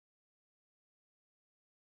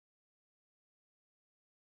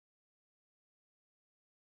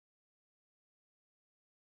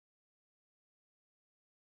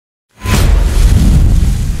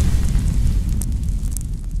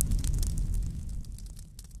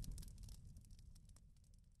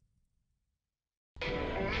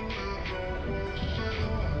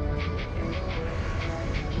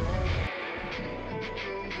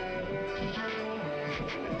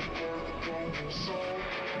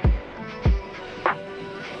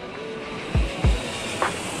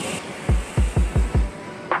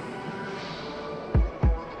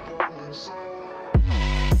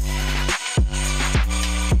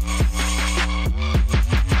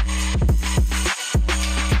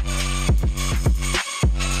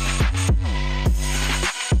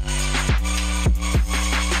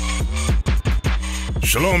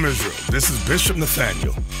Shalom, Israel. This is Bishop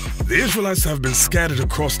Nathaniel. The Israelites have been scattered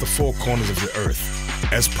across the four corners of the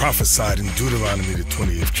earth, as prophesied in Deuteronomy, the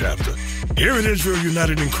 20th chapter. Here in Israel,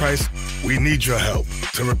 united in Christ, we need your help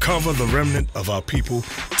to recover the remnant of our people,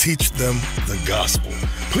 teach them the gospel.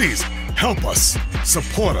 Please help us,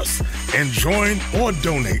 support us, and join or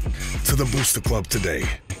donate to the Booster Club today.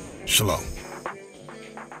 Shalom.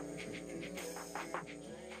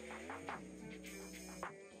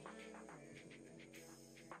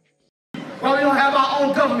 Well, we don't have our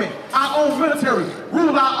own government, our own military,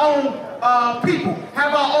 rule our own people,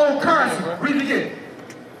 have our own currency. Read it again.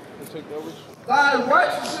 Thy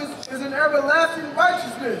righteousness is an everlasting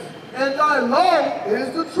righteousness, and thy law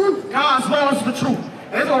is the truth. God's law is the truth.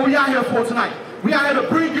 And that's what we are here for tonight. We are here to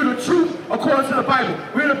bring you the truth according to the Bible.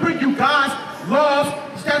 We're here to bring you God's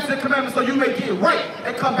laws, statutes, and commandments so you may get it right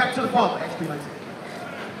and come back to the Father.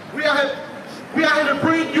 We are here to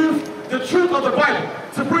bring you the truth of the Bible,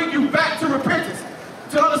 to bring you back to repentance,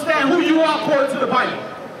 to understand who you are according to the Bible.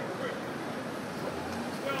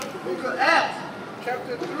 Book of Acts,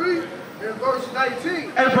 chapter 3, and verse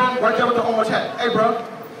 19. Hey, bro, right there with the orange hat. Hey, bro,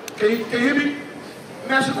 can you hear me? Let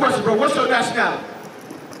me ask you a question, bro. What's your nationality?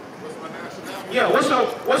 What's my nationality? Yeah,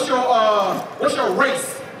 what's your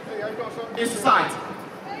race in society?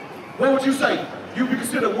 What would you say? You be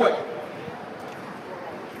considered what?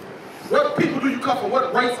 What people do you come from?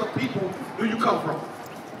 What race of people do you come from?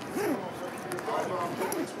 In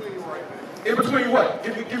between right now. In between what?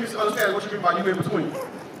 Give me some understanding what you mean by you in between.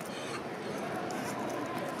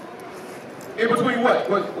 In between what?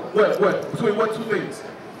 What? Between what two things?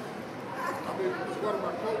 I mean, one of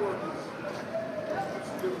my co-workers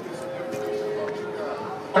giving me some information about you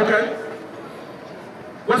guys. Okay.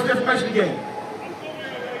 What's the information he gave?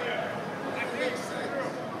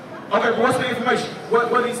 Okay, but what's the information? What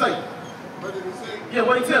did he say? What did he say? Yeah,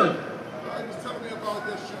 what did he tell you? He was telling me about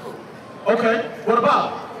this show. Okay, what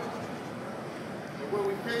about? And where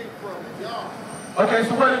we came from, y'all. Okay,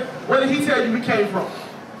 so where did he tell you we came from?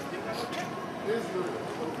 Israel.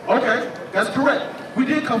 Okay, that's correct. We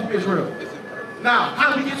did come from Israel. Now,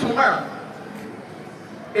 how did we get to America?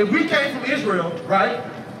 If we came from Israel, right,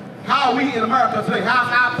 how are we in America today?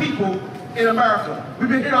 How's our people in America? We've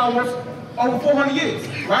been here almost over 400 years,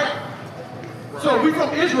 right? So if we're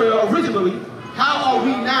from Israel originally, how are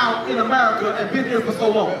we now in America and been here for so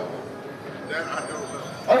long? That I don't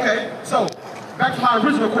know. Okay, so back to my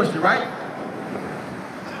original question, right?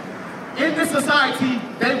 In this society,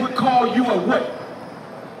 they would call you a what?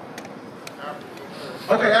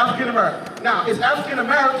 Okay, African American. Now, is African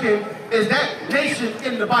American, is that nation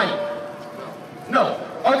in the Bible? No.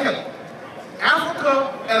 Okay.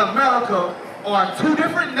 Africa and America are two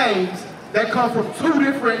different names that come from two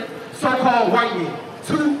different so-called white men,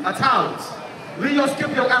 two Italians. Leo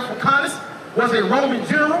Scipio Africanus was a Roman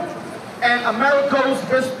general, and Amerigo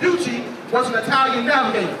Vespucci was an Italian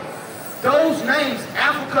navigator. Those names,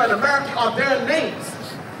 Africa and America, are their names.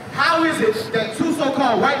 How is it that two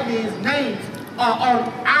so-called white men's names are on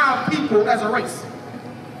our people as a race?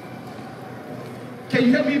 Can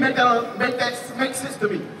you help me make sense to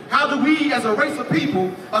me? How do we, as a race of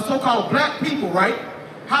people, a so-called black people, right?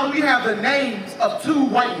 How do we have the names of two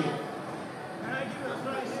white men?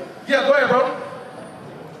 Yeah, go ahead, bro.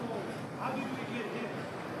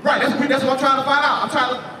 Right, that's what I'm trying to find out. I'm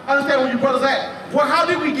trying to understand where you brothers at. Well, how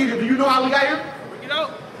did we get here? Do you know how we got here? You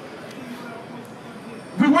know?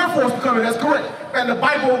 We were forced to come here, that's correct. And the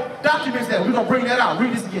Bible documents that. We're going to bring that out.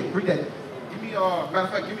 Read this again. Read that. Give me, matter of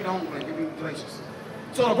fact, give me the home plan. Give me Galatians.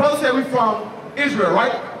 So the brother said we're from Israel,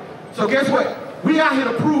 right? So guess what? We out here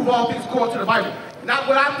to prove all things according to the Bible. Not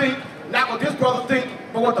what I think, not what this brother think,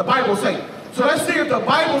 but what the Bible says. So let's see if the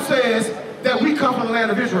Bible says that we come from the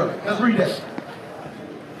land of Israel. Let's read that.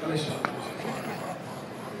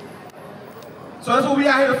 So that's what we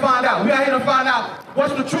out here to find out. We out here to find out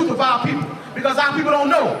what's the truth of our people. Because our people don't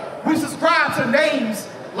know. We subscribe to names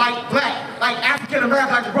like black, like African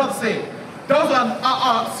American, like the brother said. Those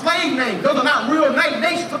are slave names. Those are not real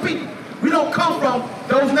nations of people. We don't come from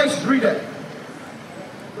those nations. Read that.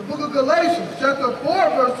 The book of Galatians, chapter 4,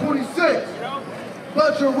 verse 26.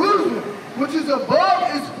 But Jerusalem, which is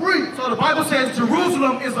above, is free. So the Bible says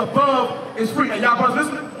Jerusalem is above, is free. And y'all brothers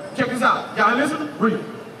listening? Check this out. Y'all listening? Read.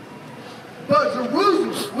 But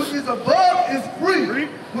Jerusalem, which is above, is free,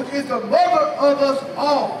 which is the mother of us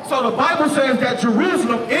all. So the Bible says that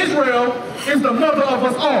Jerusalem, Israel, is the mother of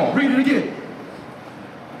us all. Read it again.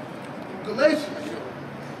 Galatians,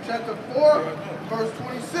 chapter 4, verse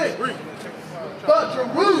 26. But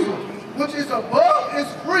Jerusalem, which is above, is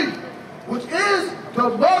free, which is the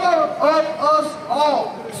mother of us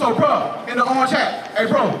all. So, bro, in the orange hat, hey,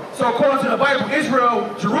 bro, so according to the Bible,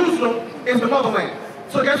 Israel, Jerusalem is the motherland.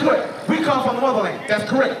 So guess what? We come from the motherland. That's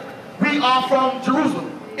correct. We are from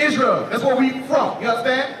Jerusalem, Israel. That's where we from. You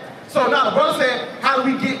understand? So now the brother said, how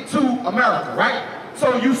do we get to America, right?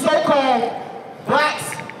 So you so-called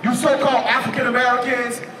blacks, you so-called African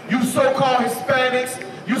Americans, you so-called Hispanics,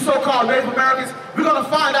 you so-called Native Americans, we're going to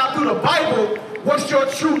find out through the Bible what's your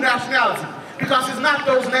true nationality. Because it's not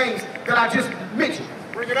those names that I just mentioned.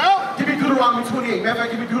 Bring it out. Give me Deuteronomy 28. Matter of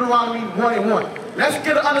fact, give me Deuteronomy 1:1. Let's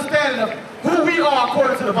get an understanding of who we are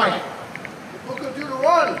according to the Bible. The book of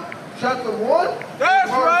Deuteronomy, chapter 1.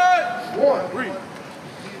 That's right. 1. Read.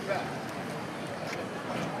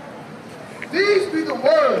 These be the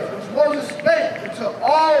words which Moses spake unto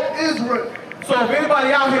all Israel. So if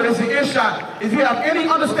anybody out here that's an earshot, if you have any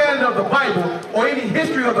understanding of the Bible or any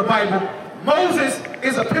history of the Bible, Moses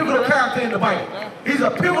is a pivotal character in the Bible. He's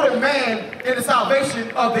a pivotal man in the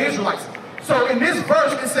salvation of the Israelites. So in this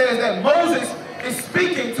verse, it says that Moses is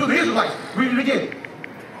speaking to the Israelites. Read it again.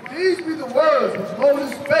 These be the words which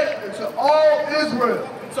Moses spake unto all Israel.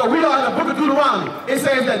 So we are in the book of Deuteronomy. It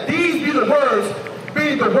says that these be the words,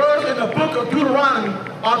 being the words in the book of Deuteronomy,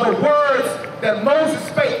 are the words that Moses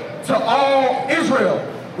spake to all Israel.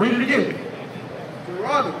 Read it again.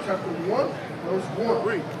 Deuteronomy chapter 1, verse 1.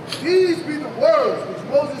 Read. These be the words which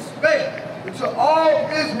Moses spake unto all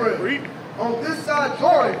Israel. Read. On this side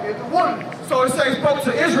Jordan in the wilderness. So it says he spoke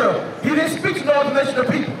to Israel. He didn't speak to no other nation of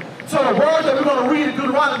people. So the words that we're going to read in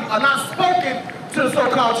Deuteronomy are not spoken to the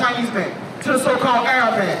so-called Chinese man, to the so-called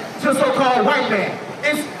Arab man, to the so-called white man.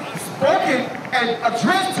 It's spoken and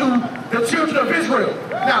addressed to the children of Israel.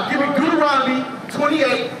 Now give me Deuteronomy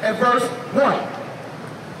 28 and verse 1.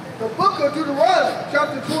 The book of Deuteronomy,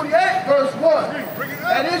 chapter 28, verse 1.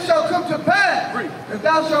 And it shall come to pass that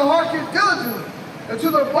thou shalt hearken diligently unto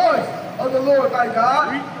the voice of the Lord thy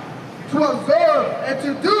God, to observe and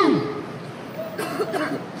to do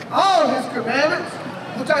all his commandments,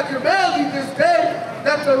 which I command thee this day,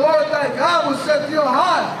 that the Lord thy God will set thee on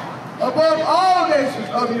high above all nations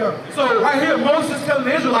of the earth. So right here, Moses is telling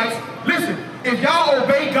the Israelites, listen, if y'all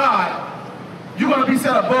obey God, you're going to be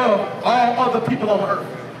set above all other people on earth.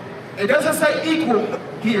 It doesn't say equal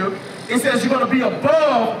here. It says you're going to be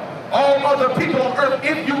above all other people on earth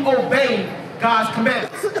if you obey God's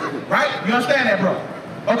commandments. Right? You understand that, bro?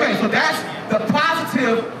 Okay, so that's the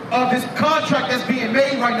positive of this contract that's being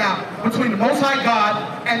made right now between the Most High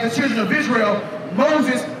God and the children of Israel,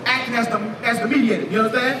 Moses acting as the mediator. You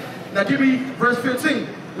understand? Now give me verse 15.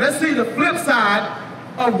 Let's see the flip side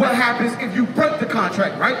of what happens if you break the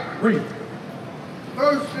contract, right? Read.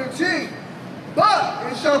 Verse 15.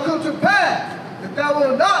 But it shall come to pass that thou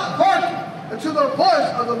wilt not hearken unto the voice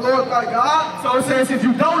of the Lord thy God. So it says if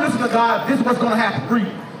you don't listen to God, this is what's going to happen.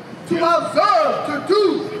 Read. To observe, to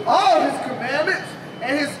do all his commandments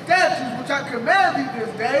and his statutes which I command thee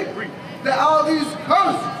this day, that all these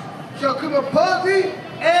curses shall come upon thee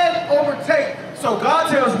and overtake thee. So God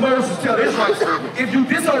tells Moses, tell the Israelites, if you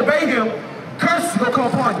disobey him, curses will come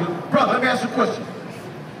upon you. Brother, let me ask you a question.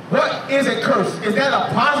 What is a curse? Is that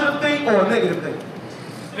a positive thing or a negative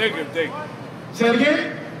thing? Negative thing. Say it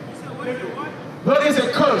again. What is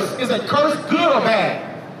a curse? Is a curse good or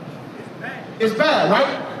bad? It's bad,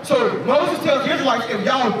 right? So Moses tells the Israelites, if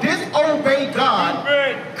y'all disobey God,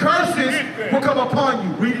 curses will come upon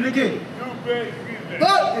you. Read it again.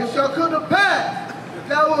 But it shall come to pass that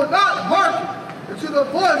thou wilt not hearken unto the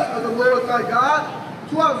voice of the Lord thy God,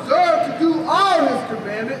 to observe to do all his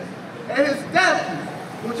commandments and his statutes,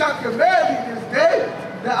 which I command thee this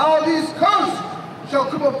day, that all these curses shall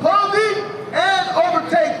come upon thee and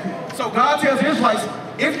overtake thee. So God tells the Israelites,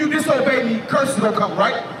 if you disobey me, curses will come,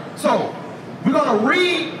 right? So we're going to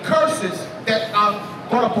read curses that are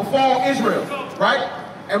going to befall Israel, right?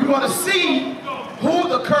 And we're going to see who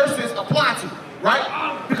the curses apply to,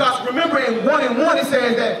 right? Because remember in 1:1 it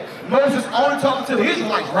says that Moses only talking to the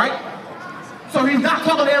Israelites, right? So he's not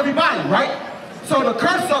talking to everybody, right? So the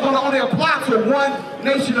curses are going to only apply to one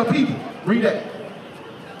nation of people. Read that.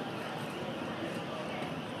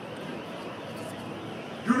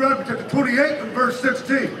 Deuteronomy chapter 28 and verse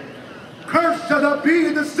 16. Cursed shall not be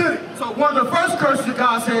in the city. So one of the first curses that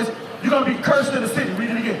God says, you're going to be cursed in the city.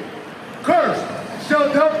 Read it again. Cursed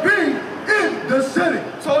shall not be in the city.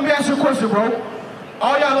 So let me ask you a question, bro.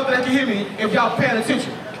 All y'all over there can hear me if y'all paying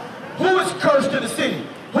attention. Who is cursed in the city?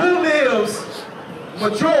 Who lives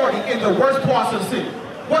majority in the worst parts of the city?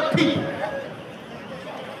 What people?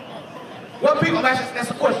 What people, that's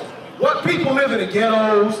the question. What people live in the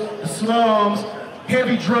ghettos, the slums,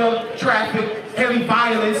 heavy drug traffic, heavy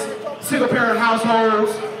violence, single parent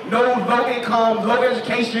households, no low income, low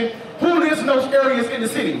education? Who lives lives in those areas in the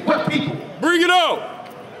city? What people? Bring it out.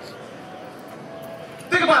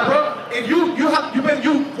 Think about it, bro. If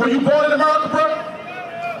were you born in America, bro?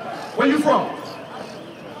 Where you from?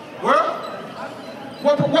 Where?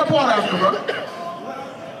 What part of Africa, bro?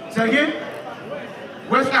 Say it again?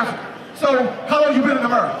 West Africa. So, how long you been in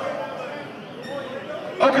America?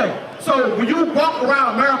 Okay, so when you walk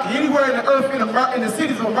around America, anywhere in the earth, in the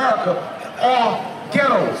cities of America, are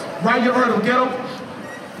ghettos, right? You ever heard of a ghetto?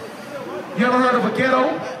 You ever heard of a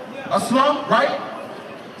ghetto? A slum, right?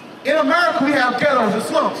 In America, we have ghettos and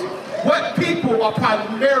slums. What people are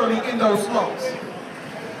primarily in those slums?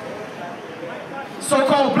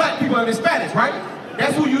 So-called black people and Hispanics, right?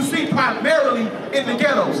 That's who you see primarily in the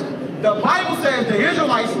ghettos. The Bible says the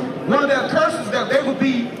Israelites, one of their curses, that they would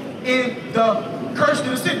be in the curse in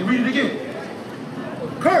the city. Read it again.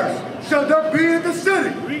 Curse shall not be in the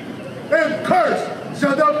city, and curse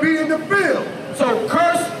shall not be in the field. So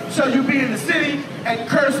curse shall you be in the city, and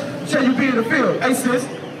curse shall you be in the field. Hey sis,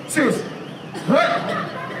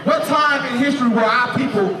 what time in history were our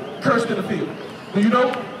people cursed in the field? Do you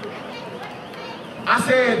know? I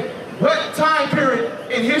said, what time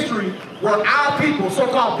period in history were our people,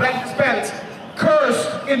 so-called black Hispanics,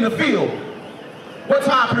 cursed in the field? What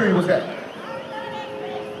time period was that?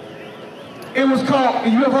 It was called,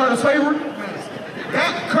 and you ever heard of slavery?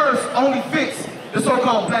 That curse only fits the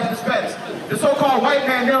so-called black Hispanics. The so-called white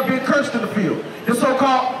man never been cursed in the field. The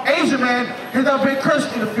so-called Asian man has never been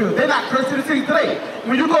cursed in the field. They're not cursed in the city today.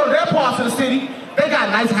 When you go to their parts of the city, they got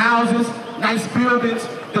nice houses, nice buildings,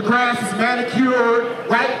 the grass is manicured,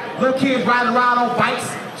 right? Little kids riding around on bikes,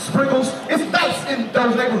 sprinkles. It's nice in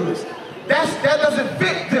those neighborhoods. That doesn't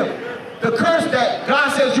fit them. The curse that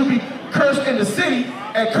God says you be cursed in the city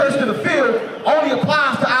and cursed in the field only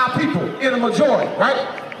applies to our people in the majority,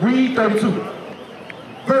 right? Read 32.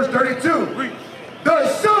 Verse 32. Thy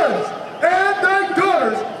sons and thy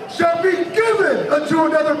daughters shall be given unto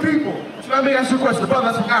another people. So let me ask you a question. The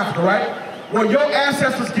brother, that's from Africa, right? Were your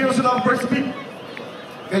ancestors given to another race of people?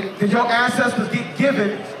 Did your ancestors get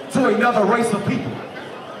given to another race of people?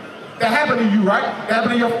 That happened to you, right? That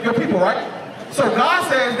happened to your people, right? So God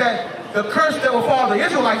says that the curse that will fall on the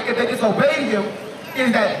Israelites if they disobeyed him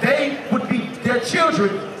is that their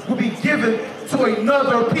children would be given to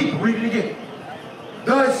another people. Read it again.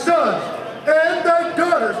 Thy sons and thy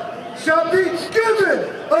daughters shall be given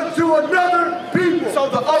unto another people. So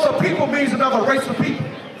the other people means another race of people.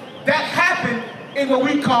 That happened in what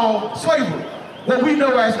we call slavery, what we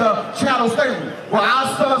know as the chattel slavery, where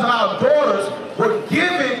our sons and our daughters were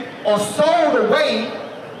given or sold away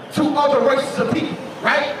to other races of people,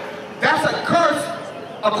 right? That's a curse,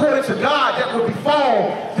 according to God, that would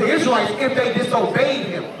befall the Israelites if they disobeyed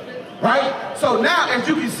him, right? So now, as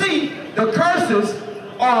you can see, the curses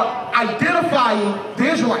are identifying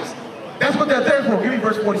the Israelites. That's what they're there for. Give me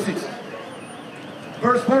verse 46.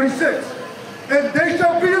 Verse 46. And they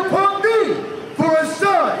shall be upon thee for a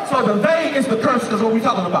sign. So the they is the curses, is what we're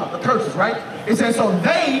talking about, the curses, right? It says, so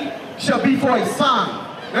they shall be for a sign.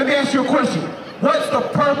 Let me ask you a question. What's the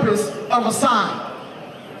purpose of a sign?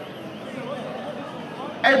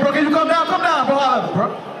 Hey, bro, can you come down? Come down, bro. I love you,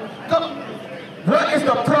 bro. Come. What is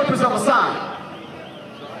the purpose of a sign?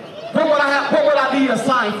 What would I need a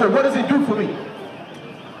sign for? What does it do for me?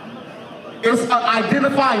 It's an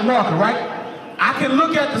identifying marker, right? I can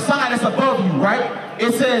look at the sign that's above you, right?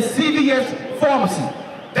 It says CVS Pharmacy.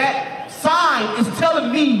 That sign is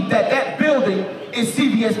telling me that that building is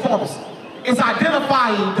CVS Pharmacy. It's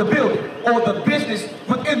identifying the building or the business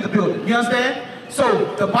within the building. You understand?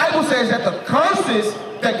 So the Bible says that the curses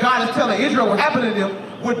that God is telling Israel would happen to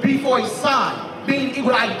them would be for a sign, meaning it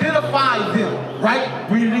would identify them, right?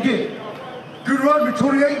 Read it again. Deuteronomy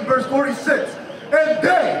 28 and verse 46. And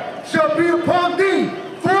they shall be upon thee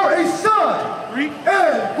for a sign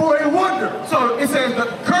and for a wonder. So it says the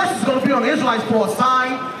curse is going to be on the Israelites for a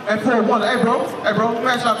sign and for a wonder. Hey bro, let me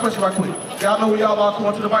ask y'all a question right quick. Y'all know who y'all are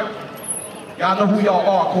according to the Bible? Y'all know who y'all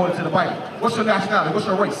are according to the Bible. What's your nationality? What's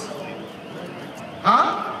your race?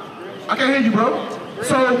 Huh? I can't hear you, bro.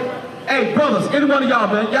 So, hey, brothers, any one of y'all,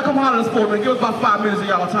 man, y'all come holler at us for, man. Give us about 5 minutes of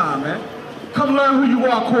y'all time, man. Come learn who you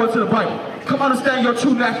are according to the Bible. Come understand your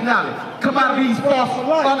true nationality. Come out of these false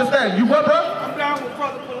understanding. You what, bro? I'm down with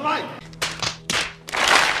brother for life.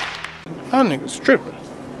 That nigga's tripping.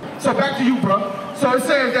 So back to you, bro. So it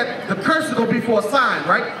says that the curse is going to be for a sign,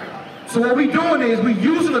 right? So what we doing is we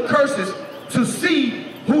using the curses to see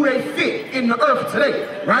who they fit in the earth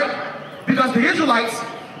today, right? Because the Israelites,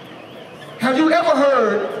 have you ever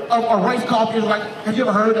heard of a race called the Israelites? Have you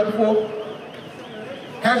ever heard that before?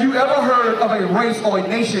 Have you ever heard of a race or a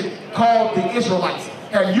nation called the Israelites?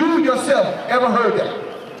 Have you yourself ever heard that?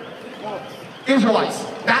 Israelites.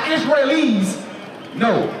 Not Israelis,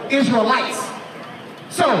 no, Israelites.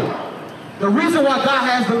 So, the reason why God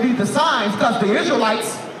has to leave the signs, because the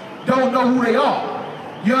Israelites don't know who they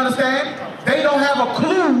are. You understand? They don't have a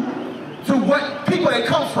clue to what people they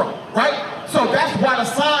come from, right? So that's why the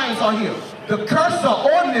signs are here. The curses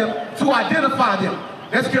are on them to identify them.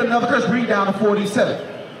 Let's get another curse. Read down to 47.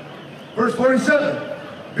 Verse 47.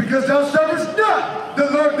 Because thou servest not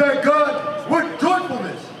the Lord thy God with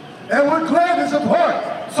joyfulness and with gladness of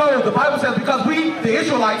heart. So the Bible says because we, the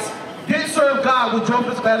Israelites, didn't serve God with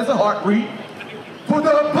joyfulness and gladness of heart. Read. For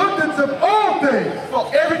the abundance of all things.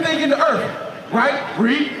 For everything in the earth. Right?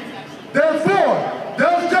 Read. Therefore,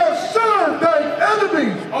 thou shalt serve thine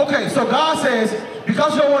enemies. Okay, so God says,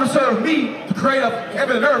 because you don't want to serve me, the creator of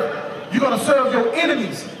heaven and earth, you're going to serve your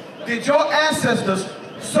enemies. Did your ancestors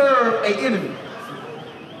serve an enemy?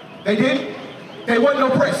 They didn't? They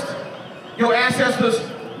wasn't oppressed. Your ancestors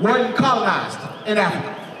weren't colonized in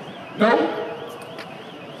Africa. No?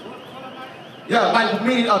 Yeah, like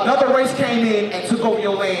meaning another race came in and took over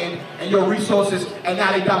your land and your resources, and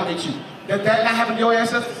now they dominate you. Did that not happen to your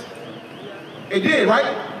ancestors? It did,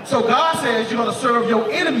 right? So God says you're going to serve your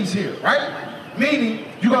enemies here, right? Meaning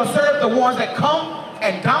you're going to serve the ones that come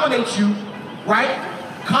and dominate you, right?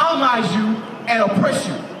 Colonize you and oppress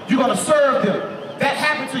you. You're going to serve them. That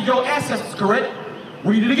happened to your ancestors, correct?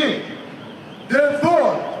 Read it again.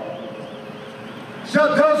 Therefore,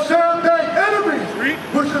 shalt thou serve thy enemies,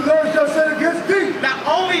 which the Lord shall send against thee. Not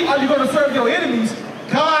only are you going to serve your enemies,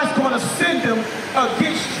 God's going to send them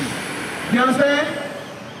against you. You understand?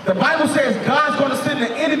 The Bible says God's going to send the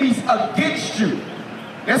enemies against you.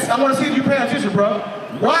 I want to see if you pay attention, bro.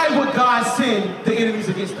 Why would God send the enemies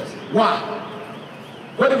against us? Why?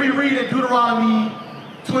 What did we read in Deuteronomy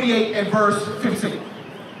 28 and verse 15?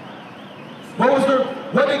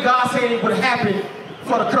 What did God say would happen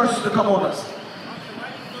for the curses to come on us?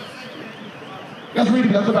 Let's read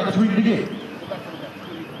it. Let's go back. Let's read it again.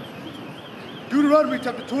 Deuteronomy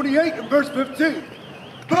chapter 28 and verse 15.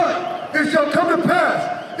 But it shall come to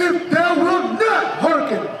pass, if thou wilt not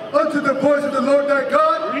hearken unto the voice of the Lord thy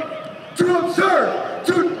God, to observe,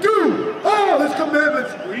 to do all his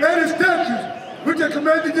commandments and his statutes, which I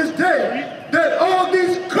command thee this day, that all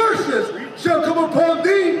these curses shall come upon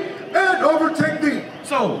thee and overtake thee.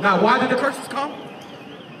 So, now why did the curses come?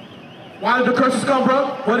 Why did the curses come, bro?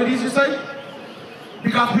 What did he just say?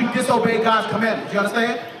 Because we disobeyed God's commandments. You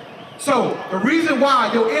understand? So, the reason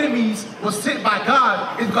why your enemies were sent by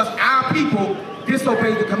God is because our people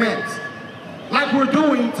disobeyed the commandments. Like we're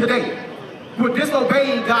doing today. We're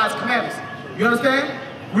disobeying God's commandments. You understand?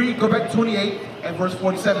 Read, go back to 28 and verse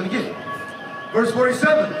 47 again. Verse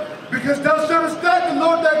 47. Because thou servest not the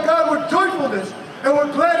Lord thy God with joyfulness and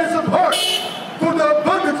with gladness of heart, for the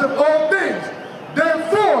abundance of all things.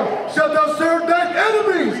 Therefore shalt thou serve thine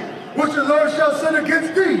enemies, which the Lord shall send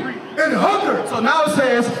against thee in hunger. So now it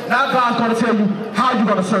says, now God's going to tell you how you're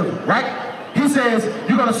going to serve him, right? He says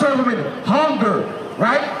you're going to serve him in hunger,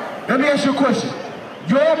 right? Let me ask you a question.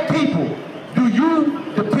 Your people, do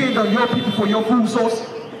you depend on your people for your food source?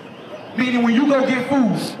 Meaning when you go get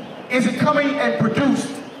food, is it coming and produced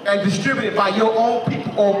and distributed by your own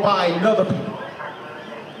people or by another people?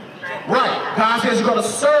 Right. God says you're going to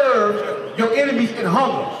serve your enemies in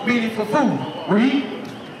hunger, meaning for food. Read.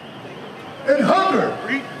 In hunger,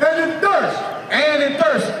 and in thirst. And in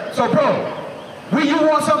thirst. So, bro, when you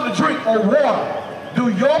want something to drink or water, do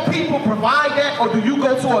your people provide that, or do you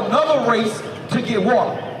go to another race to get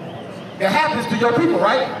water? It happens to your people,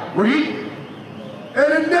 right? Read.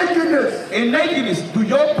 And in nakedness. In nakedness, do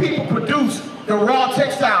your people produce the raw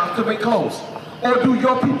textiles to make clothes? Or do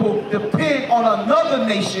your people depend on another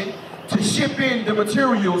nation to ship in the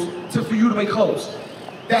materials for you to make clothes?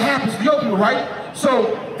 That happens to your people, right?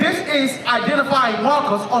 So this is identifying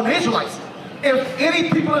markers on the Israelites. If any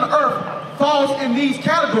people in the earth falls in these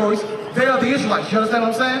categories, they are the Israelites. You understand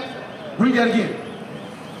what I'm saying? Read that again.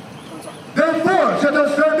 Therefore shalt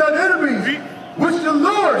thou serve thine enemies, which the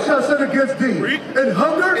Lord shall send against thee, in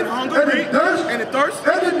hunger, and in thirst,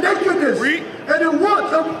 and in nakedness, and in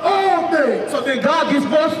want of all things. So then God gets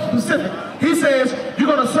more specific. He says, you're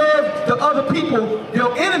going to serve the other people,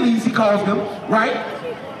 your enemies, he calls them, right?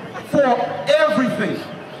 For everything,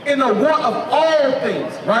 in the want of all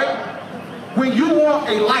things, right? When you want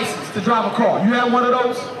a license to drive a car, you have one of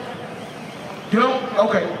those? You don't?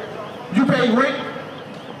 Okay. You pay rent?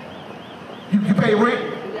 You pay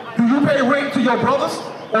rent? Do you pay rent to your brothers,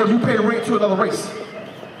 or do you pay rent to another race?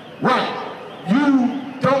 Right. You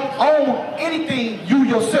don't own anything you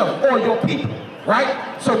yourself or your people,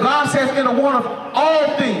 right? So God says in the want of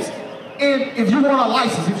all things, And if you want a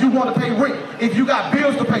license, if you want to pay rent, if you got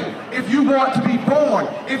bills to pay, if you want to be born,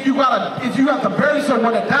 if you have to bury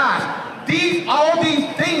someone that dies, all these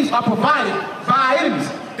things are provided by enemies.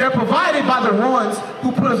 They're provided by the ones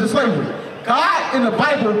who put us in slavery. God in the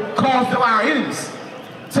Bible calls them our enemies.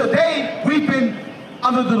 Today, we've been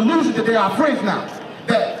under the delusion that they are friends now.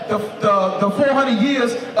 That the 400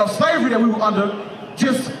 years of slavery that we were under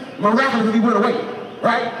just miraculously went away,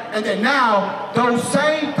 right? And then now, those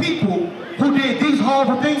same people who did these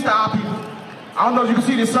horrible things to our people, I don't know if you can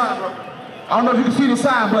see this sign, bro. I don't know if you can see this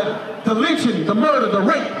sign, but the lynching, the murder, the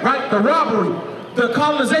rape, right? The robbery, the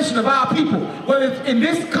colonization of our people, whether it's in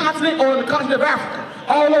this continent or in the continent of Africa,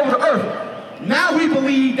 all over the earth. Now we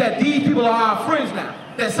believe that these people are our friends now,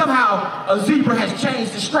 that somehow a zebra has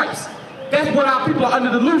changed the stripes. That's what our people are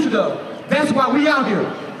under the delusion of. That's why we out here,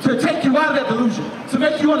 to take you out of that delusion, to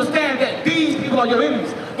make you understand that these people are your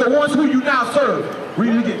enemies, the ones who you now serve.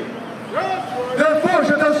 Read it again. Therefore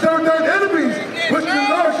shalt thou serve thine enemies, which the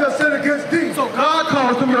Lord shall send against thee. So God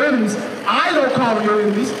calls them your enemies. I don't call them your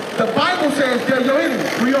enemies. The Bible says they're your enemies.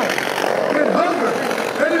 Read on. In hunger,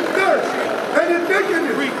 and in thirst, and in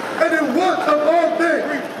nakedness, and in want of all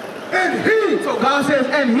things. And he, so God says,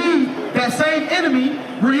 and he, that same enemy,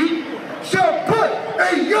 read, shall put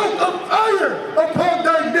a yoke of iron upon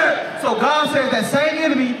thy neck. So God says that same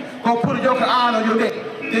enemy gonna put a yoke of iron on your neck.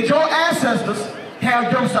 Did your ancestors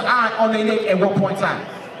have yokes of iron on their neck at one point in time?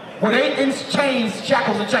 Were they in chains,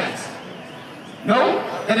 shackles and chains? No?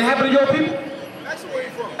 Did it happen to your people? That's where you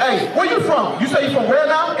from. Hey, where you from? You say you from where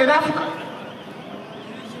now? In Africa?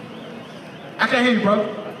 I can't hear you,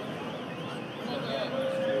 bro.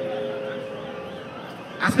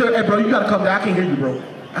 Hey, bro, you gotta come down. I can't hear you, bro.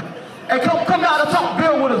 Hey, come down and talk.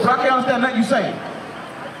 Bill with us, bro. I can't understand nothing you saying.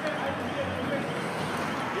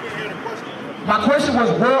 My question was,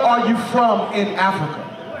 where are you from in Africa?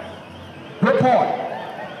 What part?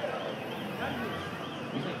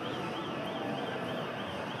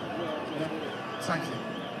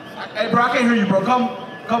 Hey, bro, I can't hear you, bro. Come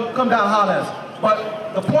down and holler at us.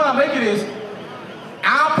 But the point I'm making is,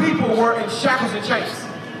 our people were in shackles and chains.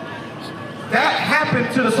 That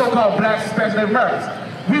happened to the so-called blacks, Hispanics, and Americans.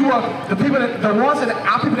 We were our people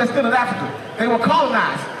that still in Africa. They were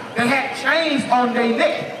colonized. They had chains on their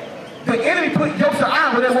neck. The enemy put yokes of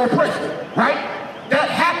iron where they were oppressed, right? That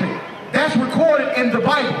happened. That's recorded in the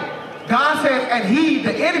Bible. God says, and he,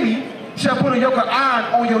 the enemy, shall put a yoke of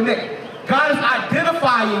iron on your neck. God is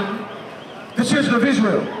identifying the children of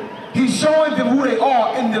Israel. He's showing them who they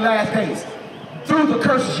are in the last days. Through the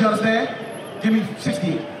curses, you understand? Give me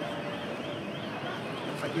 68.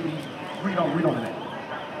 Read on that.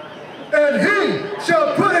 And he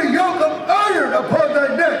shall put a yoke of iron upon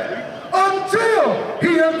thy neck until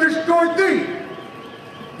he hath destroyed thee.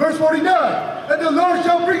 Verse 49, and the Lord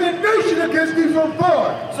shall bring a nation against thee from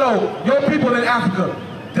far. So, your people in Africa,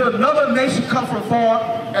 did another nation come from far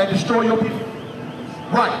and destroy your people?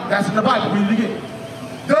 Right, that's in the Bible. Read it again.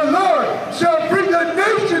 The Lord shall bring a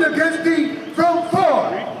nation against thee from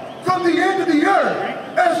far, from the end of the earth,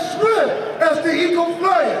 as swift as the eagle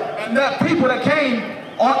flyeth. And that people that came,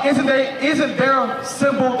 isn't their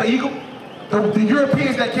symbol the eagle? The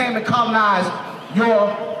Europeans that came and colonized your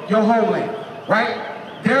homeland,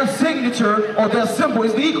 right? Their signature or their symbol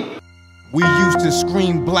is the eagle. We used to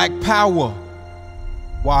scream black power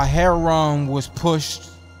while heroin was pushed.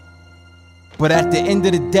 But at the end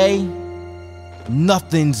of the day,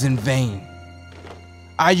 nothing's in vain.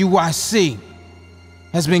 IUIC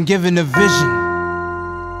has been given a vision.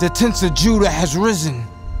 The tents of Judah has risen.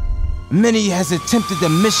 Many has attempted the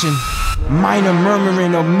mission, minor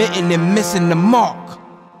murmuring, omitting, and missing the mark.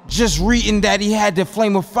 Just reading that he had the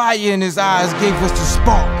flame of fire in his eyes gave us the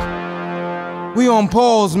spark. We on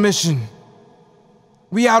Paul's mission.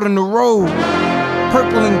 We out on the road,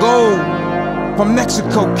 purple and gold, from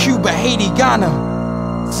Mexico, Cuba, Haiti,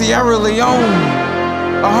 Ghana, Sierra Leone.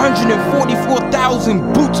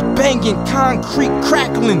 144,000 boots banging, concrete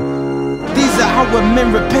crackling. These are our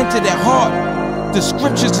men repented at heart. The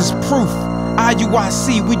scriptures is proof.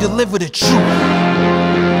 IUIC, we deliver the truth.